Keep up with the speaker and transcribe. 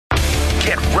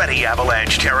Get ready,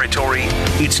 Avalanche territory.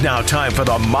 It's now time for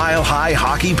the Mile High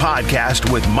Hockey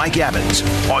Podcast with Mike Evans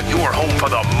on your home for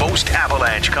the most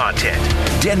Avalanche content.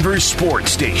 Denver's sports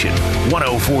station,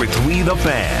 104.3 The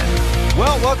Fan.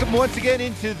 Well, welcome once again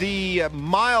into the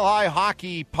Mile High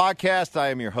Hockey Podcast. I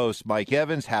am your host, Mike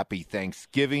Evans. Happy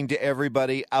Thanksgiving to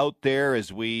everybody out there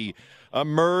as we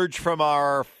emerge from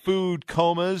our food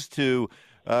comas to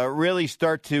really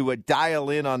start to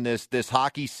dial in on this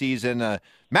hockey season.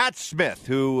 Matt Smith,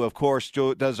 who, of course,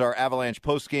 does our Avalanche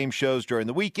post-game shows during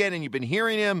the weekend, and you've been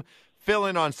hearing him fill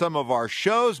in on some of our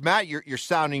shows. Matt, you're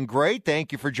sounding great.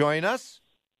 Thank you for joining us.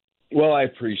 Well, I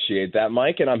appreciate that,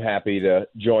 Mike, and I'm happy to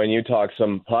join you, talk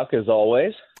some puck as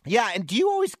always. Yeah, and do you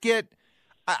always get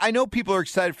 – I know people are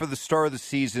excited for the start of the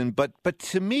season, but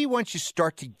to me, once you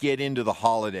start to get into the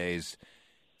holidays,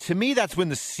 to me that's when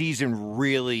the season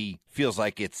really feels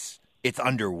like it's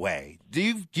underway. Do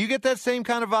you get that same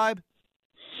kind of vibe?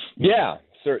 Yeah,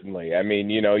 certainly. I mean,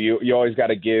 you always got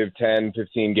to give 10,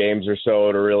 15 games or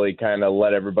so to really kind of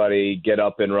let everybody get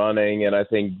up and running. And I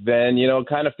think then, it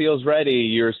kind of feels ready.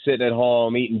 You're sitting at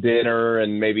home eating dinner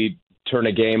and maybe turn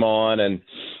a game on and,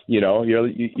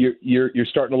 you're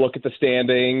starting to look at the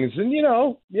standings and,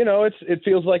 it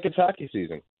feels like it's hockey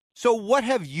season. So what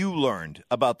have you learned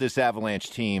about this Avalanche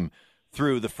team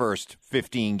through the first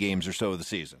 15 games or so of the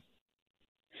season?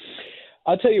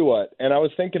 I'll tell you what, and I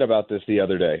was thinking about this the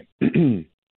other day.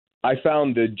 I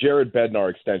found the Jared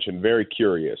Bednar extension very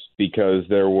curious because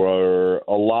there were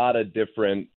a lot of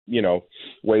different,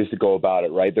 ways to go about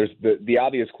it, right? There's the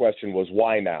obvious question was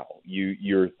why now?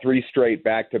 You're three straight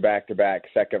back-to-back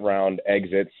second-round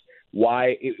exits.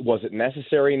 Why was it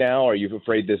necessary now? Are you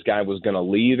afraid this guy was going to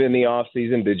leave in the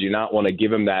offseason? Did you not want to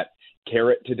give him that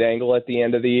carrot to dangle at the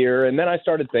end of the year? And then I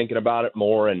started thinking about it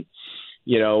more, and,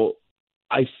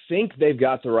 I think they've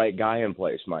got the right guy in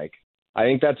place, Mike. I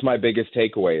think that's my biggest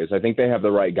takeaway is I think they have the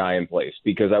right guy in place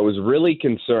because I was really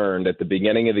concerned at the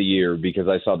beginning of the year because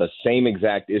I saw the same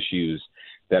exact issues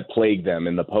that plagued them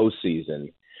in the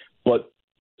postseason. But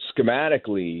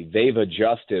schematically, they've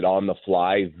adjusted on the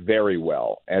fly very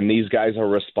well. And these guys are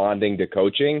responding to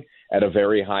coaching at a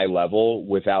very high level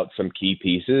without some key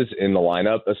pieces in the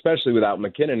lineup, especially without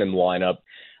McKinnon in the lineup.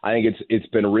 I think it's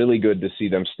been really good to see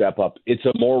them step up. It's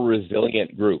a more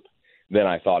resilient group than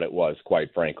I thought it was,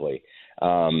 quite frankly.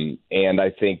 And I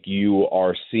think you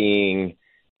are seeing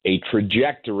a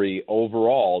trajectory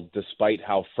overall, despite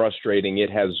how frustrating it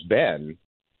has been,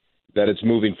 that it's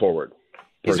moving forward.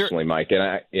 Personally, Mike, and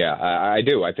I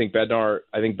do. I think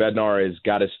Bednar has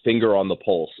got his finger on the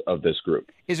pulse of this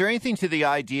group. Is there anything to the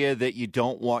idea that you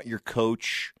don't want your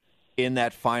coach in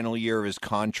that final year of his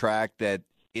contract that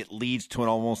it leads to an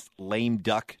almost lame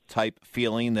duck type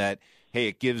feeling that, hey,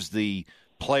 it gives the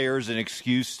players an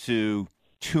excuse to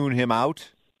tune him out?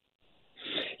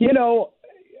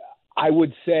 I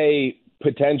would say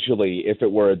potentially if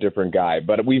it were a different guy,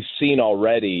 but we've seen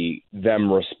already them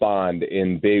respond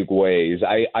in big ways.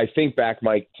 I think back,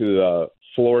 Mike, to the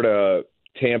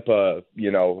Florida-Tampa,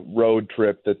 road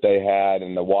trip that they had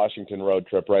and the Washington road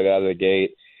trip right out of the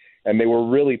gate, and they were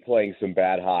really playing some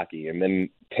bad hockey. And then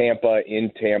Tampa,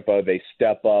 they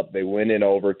step up, they win in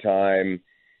overtime,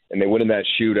 and they win in that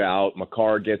shootout.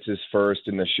 Makar gets his first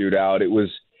in the shootout. It was,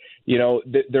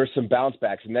 there's some bounce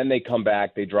backs, and then they come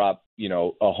back, they drop,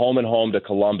 a home and home to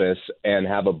Columbus and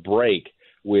have a break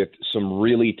with some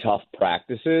really tough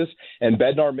practices. And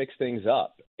Bednar mixed things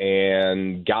up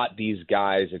and got these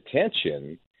guys'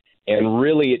 attention, and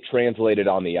really it translated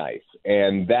on the ice.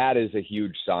 And that is a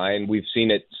huge sign. We've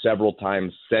seen it several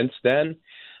times since then.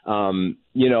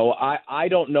 I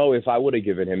don't know if I would have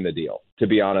given him the deal, to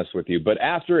be honest with you. But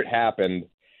after it happened,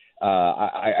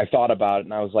 I thought about it,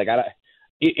 and I was like,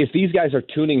 if these guys are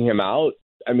tuning him out,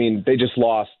 I mean, they just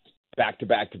lost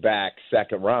back-to-back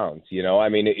second rounds.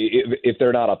 If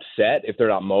they're not upset, if they're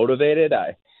not motivated,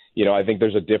 I think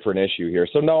there's a different issue here.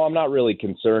 So, no, I'm not really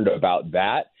concerned about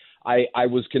that. I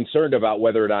was concerned about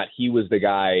whether or not he was the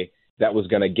guy that was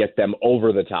going to get them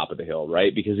over the top of the hill,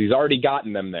 right? Because he's already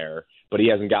gotten them there, but he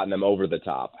hasn't gotten them over the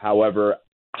top. However,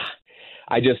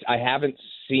 I haven't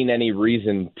seen any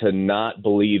reason to not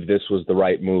believe this was the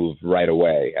right move right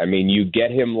away. I mean, you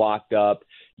get him locked up,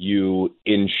 you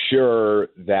ensure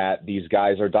that these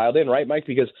guys are dialed in, right, Mike?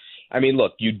 Because, I mean,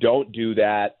 look, you don't do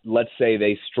that. Let's say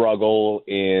they struggle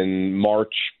in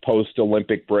March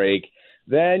post-Olympic break.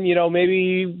 Then,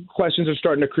 maybe questions are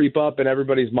starting to creep up in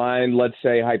everybody's mind. Let's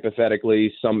say,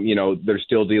 hypothetically, they're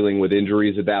still dealing with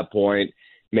injuries at that point.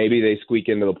 Maybe they squeak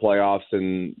into the playoffs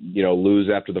and, lose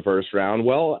after the first round.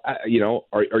 Well,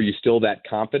 are you still that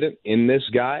confident in this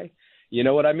guy? You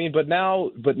know what I mean? But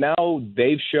now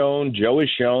they've shown, Joe has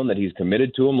shown that he's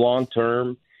committed to him long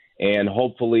term, and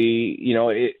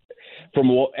hopefully, from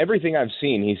everything I've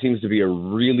seen, he seems to be a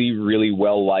really, really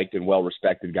well liked and well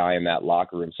respected guy in that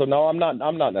locker room. So no, I'm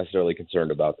not necessarily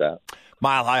concerned about that.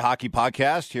 Mile High Hockey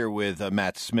Podcast here with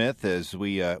Matt Smith as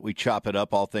we chop it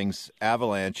up, all things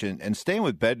Avalanche. And staying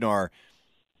with Bednar,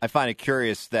 I find it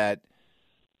curious that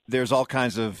there's all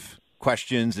kinds of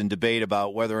questions and debate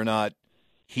about whether or not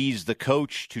he's the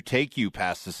coach to take you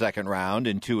past the second round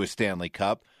into a Stanley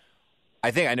Cup.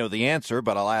 I think I know the answer,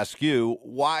 but I'll ask you,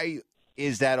 why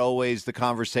is that always the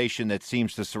conversation that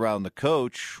seems to surround the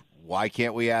coach? Why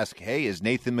can't we ask, hey, is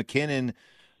Nathan MacKinnon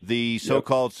the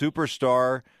so-called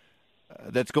superstar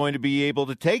that's going to be able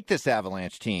to take this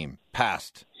Avalanche team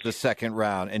past the second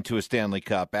round into a Stanley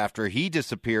Cup after he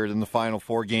disappeared in the final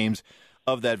 4 games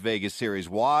of that Vegas series?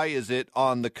 Why is it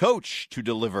on the coach to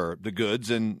deliver the goods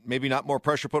and maybe not more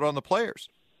pressure put on the players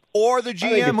or the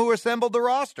GM who assembled the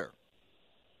roster?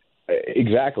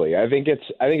 Exactly. I think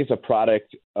it's a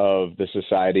product of the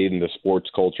society and the sports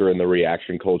culture and the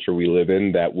reaction culture we live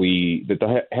in that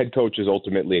the head coach is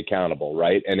ultimately accountable,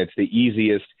 right? And it's the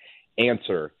easiest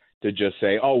answer to just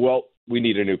say, oh, well, we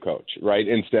need a new coach, right?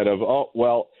 Instead of, oh,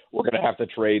 well, we're going to have to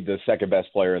trade the second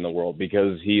best player in the world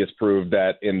because he has proved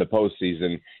that in the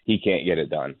postseason he can't get it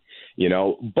done,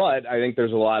 But I think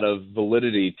there's a lot of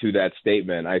validity to that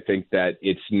statement. I think that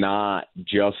it's not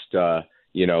just a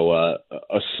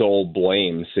sole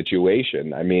blame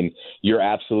situation. I mean, you're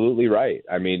absolutely right.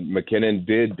 I mean, MacKinnon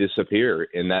did disappear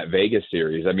in that Vegas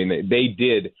series. I mean, they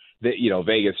did.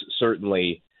 Vegas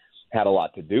certainly had a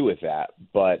lot to do with that.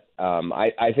 But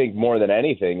I think more than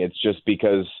anything, it's just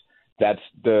because that's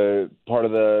the part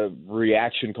of the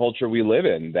reaction culture we live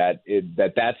in,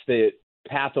 that's the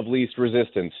path of least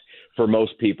resistance for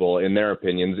most people in their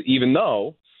opinions, even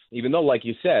though, like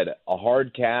you said, a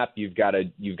hard cap, you've got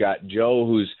Joe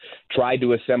who's tried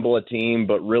to assemble a team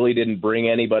but really didn't bring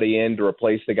anybody in to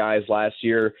replace the guys last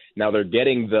year. Now they're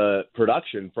getting the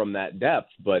production from that depth,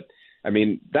 but I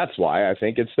mean, that's why I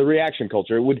think it's the reaction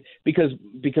culture. It would because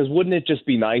wouldn't it just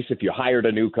be nice if you hired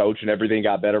a new coach and everything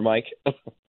got better, Mike?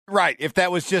 Right. If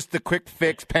that was just the quick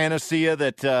fix panacea,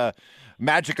 that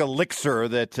magic elixir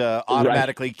that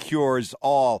automatically cures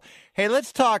all. Hey,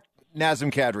 let's talk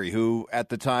Nazem Kadri, who at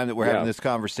the time that we're having this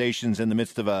conversation is in the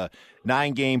midst of a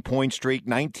 9-game point streak,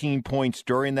 19 points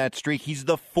during that streak. He's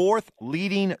the 4th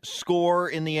leading scorer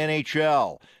in the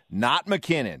NHL. Not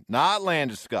MacKinnon, not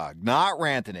Landeskog, not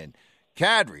Rantanen.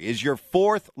 Kadri is your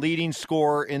 4th leading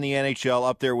scorer in the NHL,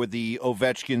 up there with the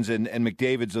Ovechkins and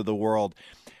McDavids of the world.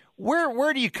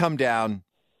 Where do you come down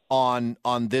on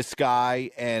this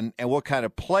guy and what kind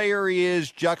of player he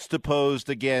is juxtaposed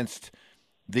against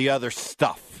the other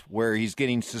stuff where he's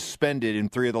getting suspended in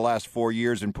 3 of the last 4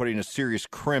 years and putting a serious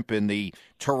crimp in the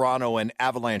Toronto and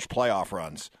Avalanche playoff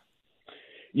runs?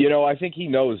 I think he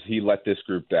knows he let this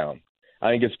group down. I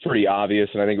think it's pretty obvious,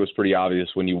 and I think it was pretty obvious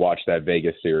when you watch that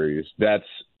Vegas series. That's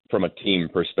from a team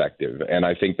perspective. And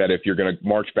I think that if you're going to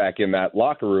march back in that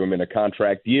locker room in a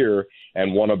contract year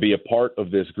and want to be a part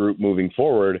of this group moving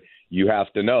forward, you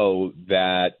have to know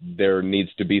that there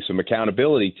needs to be some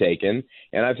accountability taken.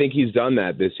 And I think he's done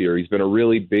that this year. He's been a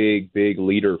really big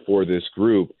leader for this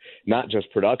group, not just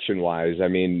production-wise. I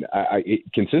mean,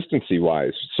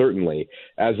 consistency-wise, certainly.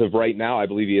 As of right now, I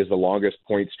believe he has the longest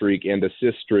point streak and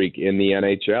assist streak in the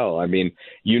NHL. I mean,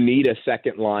 you need a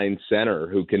second-line center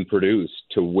who can produce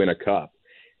to win a cup.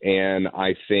 And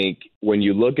I think when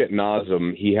you look at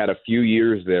Nazem, he had a few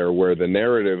years there where the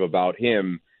narrative about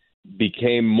him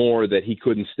became more that he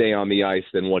couldn't stay on the ice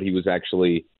than what he was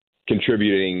actually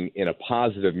contributing in a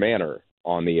positive manner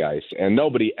on the ice. And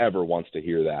nobody ever wants to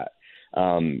hear that.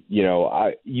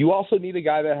 You also need a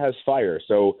guy that has fire.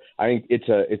 So I think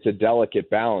it's a delicate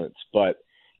balance, but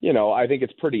I think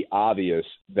it's pretty obvious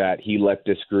that he let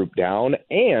this group down.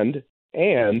 And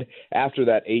after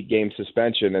that 8-game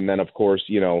suspension, and then of course,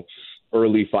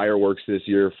 early fireworks this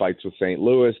year, fights with St.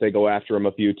 Louis, they go after him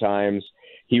a few times.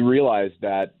 He realized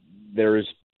that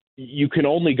you can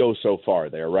only go so far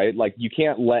there, right? Like you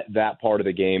can't let that part of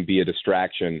the game be a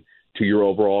distraction to your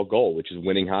overall goal, which is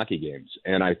winning hockey games.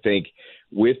 And I think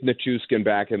with Nichushkin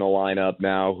back in the lineup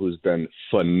now, who's been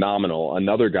phenomenal,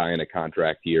 another guy in a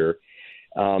contract year,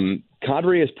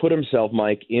 Kadri has put himself,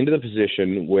 Mike, into the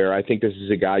position where I think this is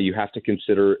a guy you have to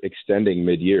consider extending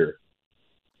mid-year.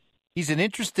 He's an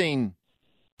interesting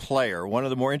player, one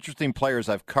of the more interesting players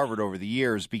I've covered over the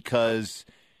years because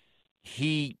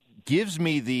he gives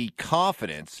me the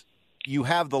confidence. You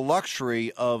have the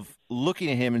luxury of looking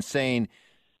at him and saying,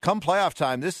 come playoff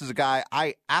time, this is a guy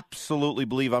I absolutely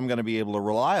believe I'm going to be able to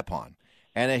rely upon.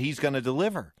 and that he's going to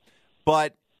deliver.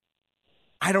 But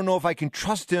I don't know if I can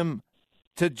trust him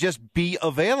to just be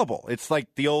available. It's like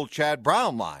the old Chad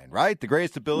Brown line, right? The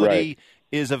greatest ability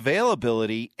is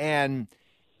availability, and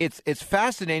it's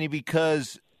fascinating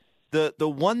because the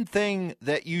one thing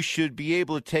that you should be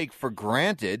able to take for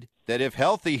granted, that if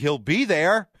healthy, he'll be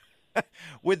there.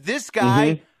 With this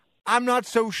guy, I'm not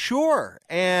so sure.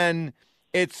 And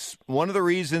it's one of the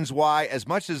reasons why, as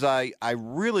much as I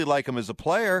really like him as a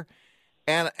player,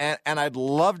 and I'd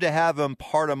love to have him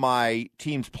part of my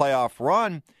team's playoff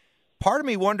run, part of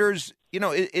me wonders,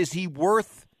 is he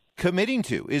worth committing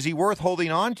to? Is he worth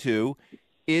holding on to?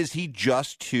 Is he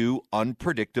just too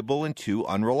unpredictable and too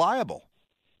unreliable?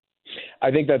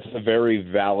 I think that's a very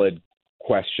valid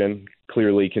question,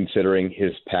 clearly considering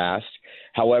his past.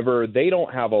 However, they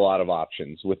don't have a lot of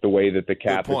options with the way that the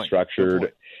cap is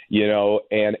structured,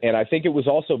 and I think it was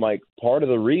also, Mike, part of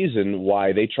the reason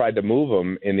why they tried to move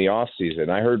him in the offseason.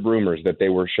 I heard rumors that they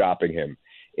were shopping him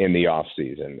in the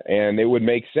offseason, and it would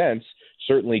make sense,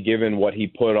 certainly given what he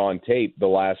put on tape the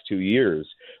last 2 years.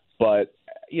 But,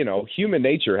 human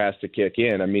nature has to kick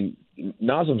in. I mean,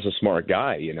 Nazem's a smart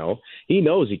guy, He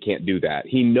knows he can't do that.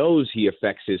 He knows he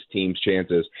affects his team's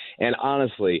chances. And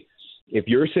honestly, if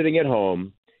you're sitting at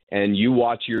home and you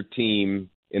watch your team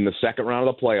in the second round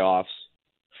of the playoffs,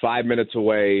 5 minutes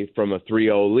away from a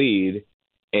 3-0 lead,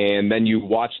 and then you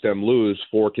watch them lose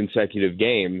 4 consecutive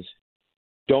games,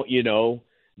 don't you know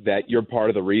that you're part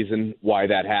of the reason why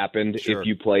that happened? Sure. If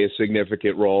you play a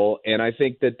significant role? And I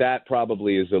think that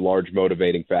probably is a large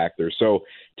motivating factor. So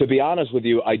to be honest with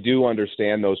you, I do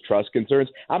understand those trust concerns.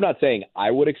 I'm not saying I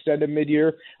would extend him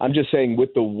mid-year. I'm just saying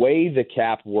with the way the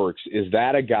cap works, is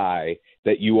that a guy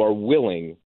that you are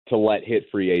willing to let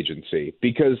hit free agency?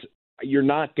 Because you're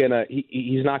not going to –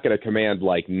 he's not going to command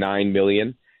like $9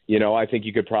 million. I think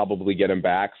you could probably get him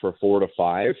back for 4 to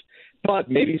 5.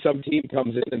 But maybe some team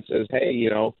comes in and says, hey,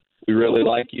 we really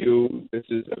like you. This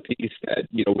is a piece that,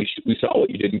 we saw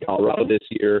what you did in Colorado this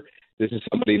year. This is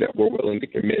somebody that we're willing to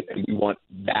commit, and we want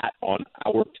that on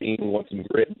our team. We want some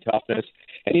grit and toughness.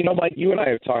 And, Mike, you and I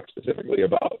have talked specifically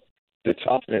about the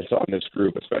toughness on this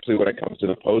group, especially when it comes to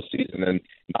the postseason. And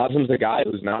Nazem's a guy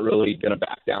who's not really going to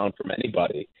back down from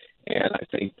anybody. And I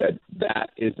think that's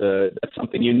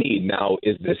something you need. Now,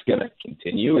 is this going to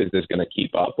continue? Is this going to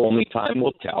keep up? Only time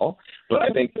will tell. But I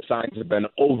think the signs have been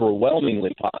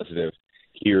overwhelmingly positive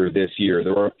here this year.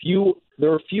 There were a few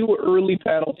early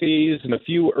penalties and a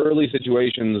few early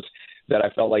situations that I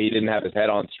felt like he didn't have his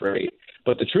head on straight.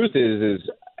 But the truth is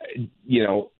I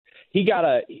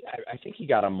think he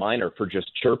got a minor for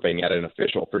just chirping at an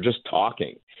official, for just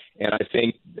talking. And I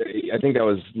think that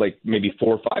was like maybe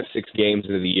 4, 5, 6 games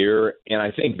into the year. And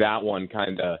I think that one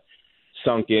kind of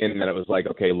sunk in, and it was like,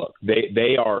 okay, look,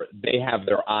 they have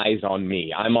their eyes on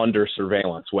me. I'm under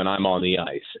surveillance when I'm on the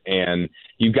ice. And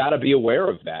you got to be aware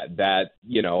of that,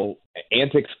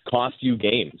 antics cost you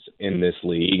games in this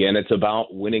league, and it's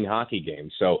about winning hockey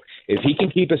games. So if he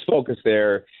can keep his focus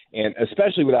there, and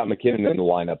especially without McKinnon in the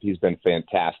lineup, he's been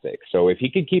fantastic. So if he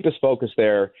can keep his focus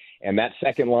there and that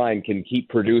second line can keep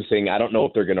producing, I don't know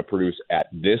if they're going to produce at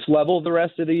this level the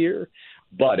rest of the year,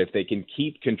 but if they can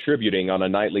keep contributing on a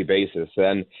nightly basis,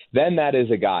 then that is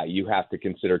a guy you have to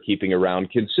consider keeping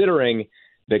around, considering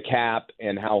the cap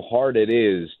and how hard it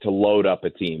is to load up a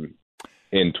team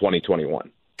in 2021.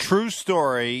 True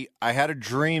story. I had a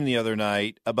dream the other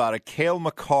night about a Cale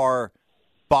Makar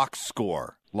box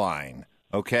score line.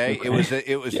 Okay, it was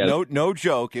yes. no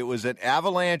joke. It was an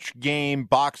Avalanche game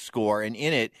box score, and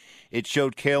in it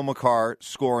showed Cale Makar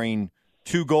scoring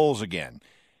 2 goals again.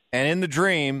 And in the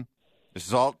dream, this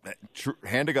is all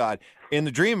hand to God. In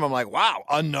the dream, I'm like, wow,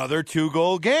 another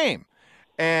 2-goal game.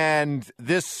 And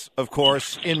this, of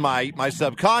course, in my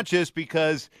subconscious,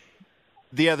 because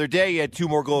the other day he had 2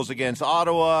 more goals against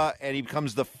Ottawa, and he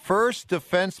becomes the first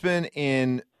defenseman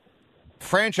in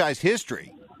franchise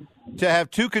history to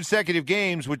have 2 consecutive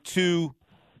games with 2+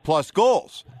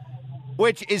 goals,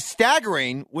 which is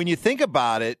staggering when you think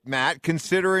about it, Matt,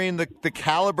 considering the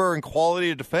caliber and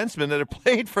quality of defensemen that have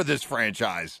played for this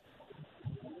franchise.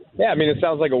 Yeah, I mean, it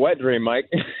sounds like a wet dream,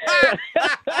 Mike.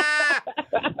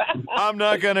 I'm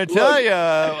not going to tell you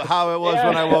how it was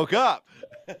when I woke up.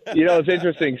 It's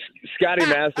interesting. Scotty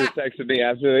Masters texted me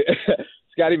after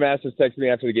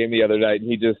the game the other night, and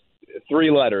he just 3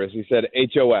 letters. He said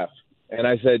HOF. And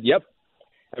I said, yep.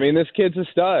 I mean, this kid's a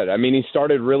stud. I mean, he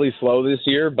started really slow this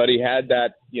year, but he had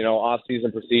that,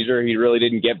 off-season procedure. He really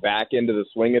didn't get back into the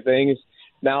swing of things.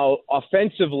 Now,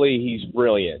 offensively, he's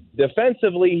brilliant.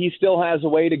 Defensively, he still has a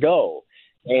way to go.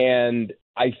 And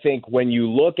I think when you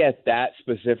look at that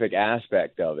specific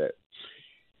aspect of it,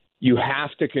 you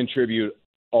have to contribute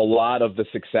a lot of the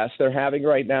success they're having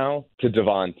right now to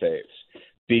Devon Toews,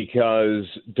 because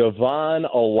Devon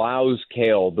allows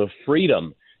Cale the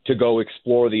freedom to go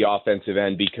explore the offensive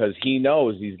end because he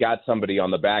knows he's got somebody on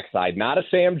the backside, not a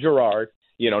Sam Girard,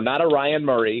 not a Ryan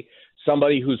Murray,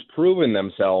 somebody who's proven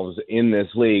themselves in this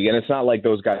league. And it's not like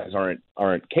those guys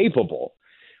aren't capable.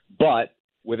 But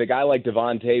with a guy like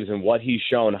Devon Toews and what he's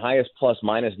shown, highest plus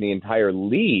minus in the entire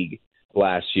league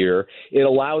last year, it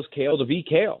allows Cale to be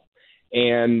Cale.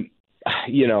 And,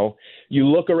 you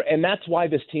look – and that's why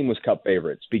this team was Cup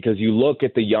favorites, because you look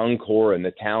at the young core and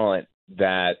the talent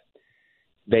that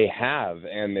they have,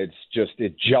 and it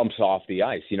jumps off the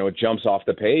ice. It jumps off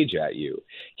the page at you.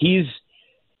 He's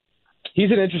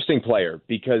an interesting player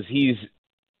because he's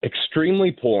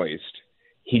extremely poised.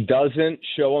 He doesn't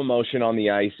show emotion on the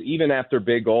ice, even after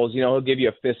big goals. He'll give you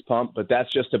a fist pump, but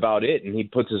that's just about it. And he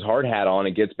puts his hard hat on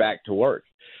and gets back to work.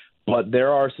 But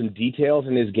there are some details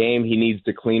in his game he needs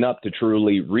to clean up to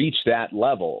truly reach that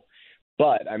level.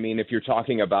 But, if you're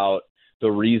talking about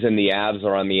the reason the Avs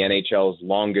are on the NHL's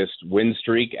longest win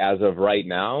streak as of right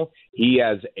now, he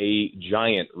has a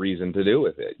giant reason to do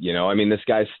with it. This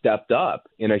guy stepped up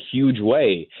in a huge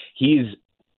way. He's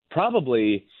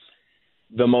probably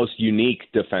the most unique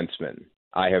defenseman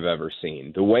I have ever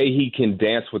seen. The way he can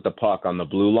dance with the puck on the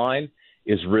blue line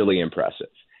is really impressive.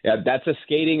 That's a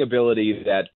skating ability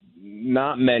that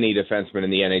not many defensemen in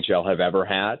the NHL have ever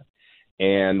had.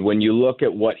 And when you look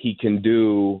at what he can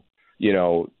do,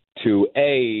 to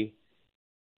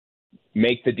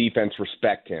make the defense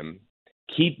respect him,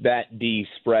 keep that D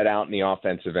spread out in the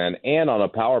offensive end, and on a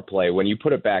power play, when you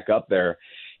put it back up there,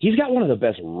 he's got one of the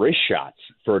best wrist shots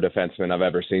for a defenseman I've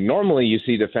ever seen. Normally you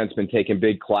see defensemen taking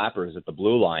big clappers at the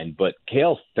blue line, but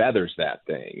Cale feathers that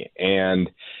thing. And,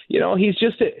 he's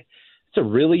just it's a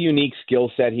really unique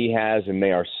skill set he has, and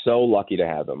they are so lucky to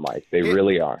have him, Mike. They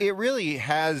really are. It really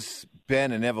has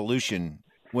been an evolution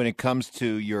when it comes to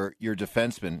your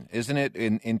defensemen, isn't it?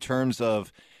 In terms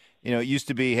of, it used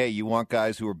to be, hey, you want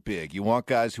guys who are big. You want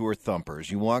guys who are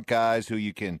thumpers. You want guys who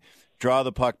you can draw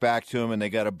the puck back to them and they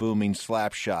got a booming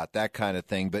slap shot, that kind of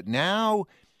thing. But now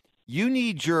you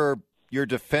need your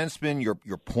defensemen,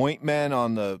 your point men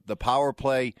on the power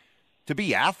play to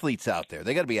be athletes out there.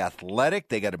 They got to be athletic.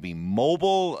 They got to be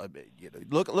mobile.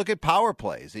 Look at power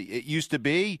plays. It used to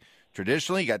be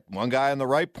traditionally you got one guy on the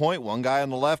right point, one guy on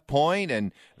the left point,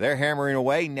 and they're hammering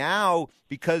away. Now,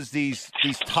 because these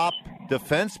top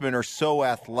defensemen are so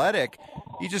athletic,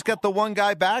 you just got the one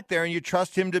guy back there, and you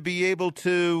trust him to be able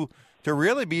to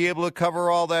really be able to cover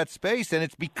all that space. And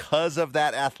it's because of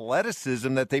that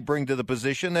athleticism that they bring to the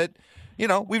position that,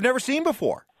 we've never seen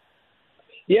before.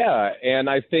 Yeah, and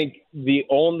I think the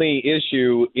only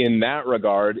issue in that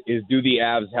regard is, do the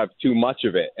Avs have too much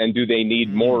of it, and do they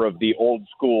need more of the old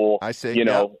school,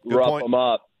 rough them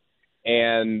up?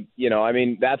 And,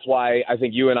 that's why I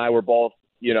think you and I were both,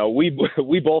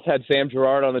 we both had Sam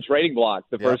Girard on the trading block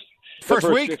the first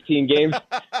week. 15 games,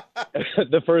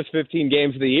 the first 15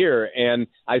 games of the year. And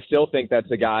I still think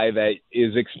that's a guy that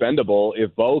is expendable.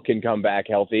 If Bo can come back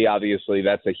healthy, obviously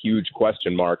that's a huge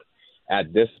question mark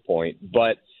at this point.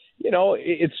 But,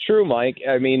 it's true, Mike.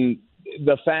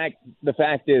 The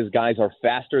fact is guys are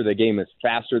faster. The game is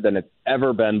faster than it's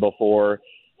ever been before.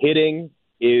 Hitting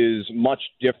is much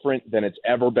different than it's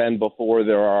ever been before.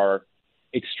 There's an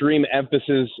extreme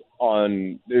emphasis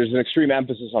on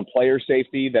player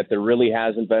safety that there really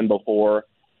hasn't been before.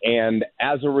 And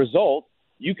as a result,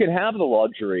 you can have the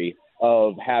luxury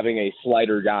of having a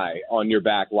slighter guy on your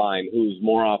back line who's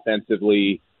more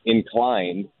offensively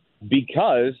inclined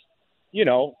because,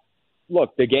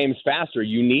 look, the game's faster.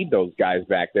 You need those guys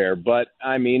back there. But,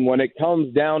 when it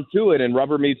comes down to it and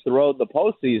rubber meets the road the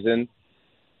postseason,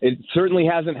 it certainly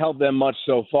hasn't helped them much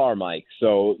so far, Mike.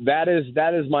 So that is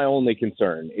my only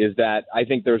concern, is that I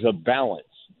think there's a balance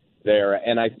there.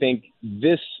 And I think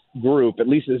this group, at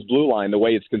least this blue line, the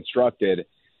way it's constructed,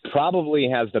 probably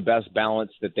has the best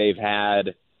balance that they've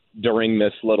had during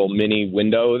this little mini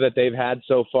window that they've had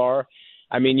so far.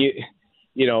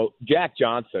 Jack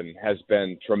Johnson has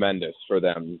been tremendous for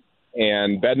them.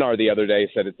 And Bednar the other day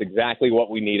said it's exactly what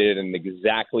we needed and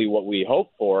exactly what we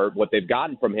hoped for, what they've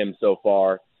gotten from him so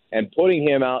far. And putting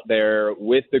him out there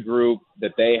with the group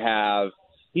that they have,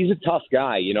 he's a tough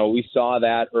guy. We saw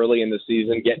that early in the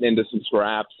season, getting into some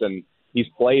scraps, and he's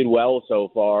played well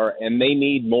so far. And they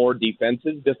need more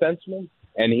defensive defensemen,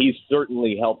 and he's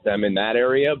certainly helped them in that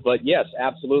area. But, yes,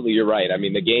 absolutely, you're right.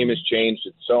 The game has changed.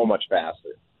 It's so much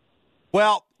faster.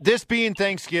 Well, this being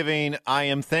Thanksgiving, I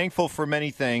am thankful for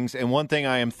many things, and one thing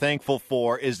I am thankful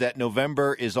for is that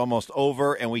November is almost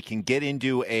over, and we can get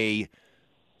into a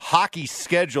hockey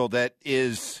schedule that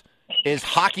is is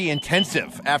hockey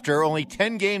intensive. After only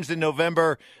 10 games in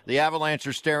November, the Avalanche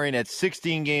are staring at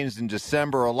 16 games in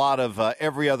December, a lot of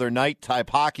every other night type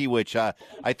hockey, which I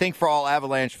think for all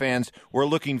Avalanche fans, we're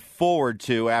looking forward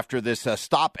to after this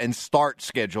stop and start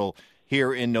schedule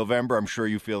here in November. I'm sure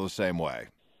you feel the same way.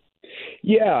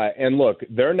 Yeah, and look,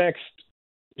 their next,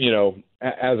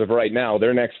 as of right now,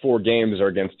 their next 4 games are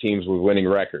against teams with winning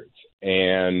records.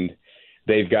 And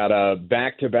they've got a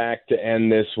back-to-back to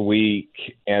end this week,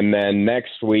 and then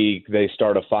next week they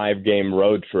start a 5-game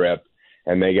road trip,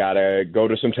 and they got to go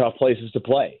to some tough places to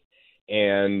play.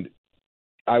 And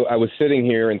I was sitting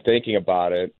here and thinking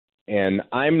about it, and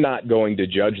I'm not going to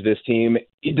judge this team,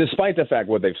 despite the fact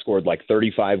what they've scored like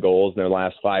 35 goals in their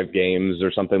last 5 games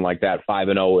or something like that,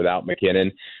 5-0 without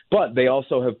McKinnon. But they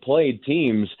also have played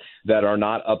teams that are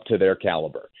not up to their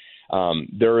caliber.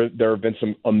 There have been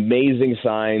some amazing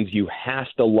signs. You have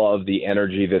to love the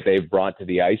energy that they've brought to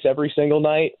the ice every single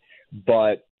night.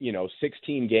 But,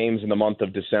 16 games in the month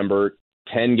of December,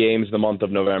 10 games in the month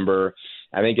of November.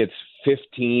 I think it's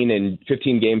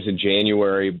 15 games in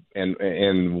January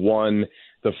and one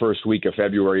the first week of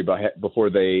February before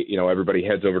they, everybody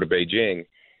heads over to Beijing.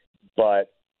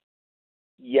 But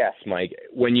yes, Mike,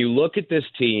 when you look at this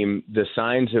team, the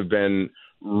signs have been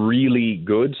really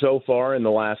good so far in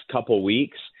the last couple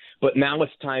weeks, but now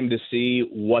it's time to see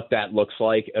what that looks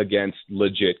like against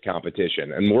legit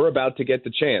competition. And we're about to get the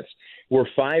chance. We're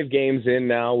 5 games in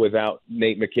now without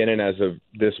Nate McKinnon as of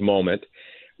this moment.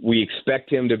 We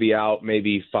expect him to be out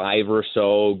maybe 5 or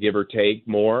so, give or take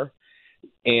more.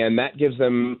 And that gives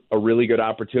them a really good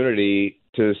opportunity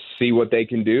to see what they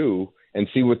can do and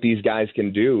see what these guys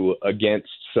can do against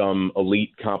some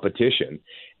elite competition,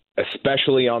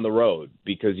 especially on the road,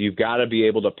 because you've got to be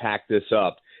able to pack this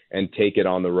up and take it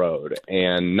on the road,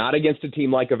 and not against a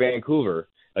team like a Vancouver,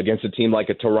 against a team like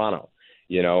a Toronto,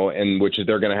 and which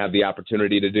they're going to have the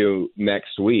opportunity to do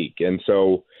next week. And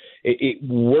so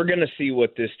we're going to see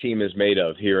what this team is made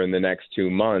of here in the next 2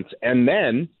 months. And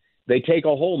then they take a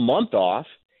whole month off,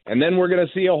 and then we're going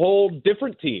to see a whole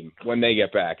different team when they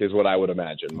get back, is what I would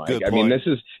imagine, Mike. Good I point. mean,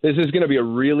 this is going to be a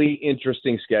really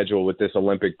interesting schedule with this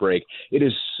Olympic break. It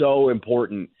is so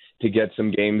important to get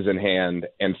some games in hand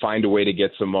and find a way to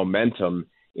get some momentum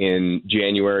in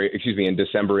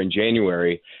December and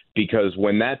January, because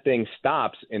when that thing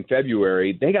stops in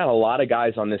February, they got a lot of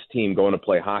guys on this team going to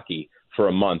play hockey for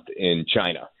a month in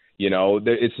China.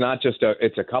 It's not just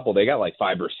it's a couple. They got like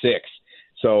 5 or 6.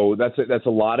 So that's a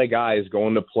lot of guys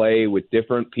going to play with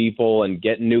different people and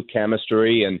getting new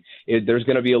chemistry, and there's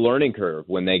going to be a learning curve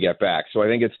when they get back. So I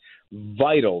think it's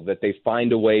vital that they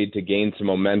find a way to gain some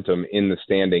momentum in the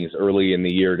standings early in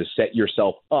the year to set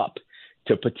yourself up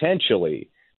to potentially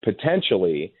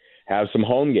have some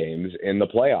home games in the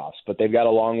playoffs. But they've got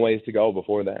a long ways to go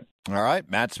before then. All right,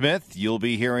 Matt Smith, you'll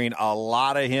be hearing a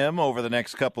lot of him over the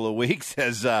next couple of weeks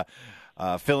as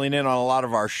filling in on a lot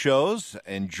of our shows.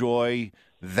 Enjoy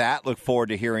that. Look forward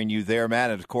to hearing you there,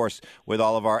 Matt, and, of course, with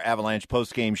all of our Avalanche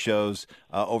post-game shows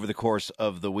over the course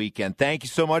of the weekend. Thank you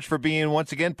so much for being,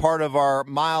 once again, part of our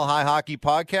Mile High Hockey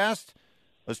podcast.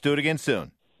 Let's do it again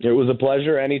soon. It was a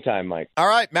pleasure. Anytime, Mike. All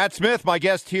right, Matt Smith, my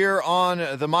guest here on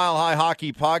the Mile High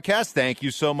Hockey podcast. Thank you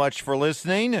so much for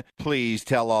listening. Please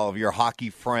tell all of your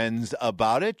hockey friends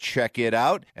about it. Check it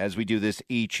out as we do this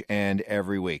each and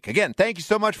every week. Again, thank you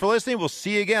so much for listening. We'll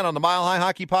see you again on the Mile High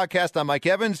Hockey podcast. I'm Mike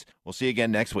Evans. We'll see you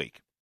again next week.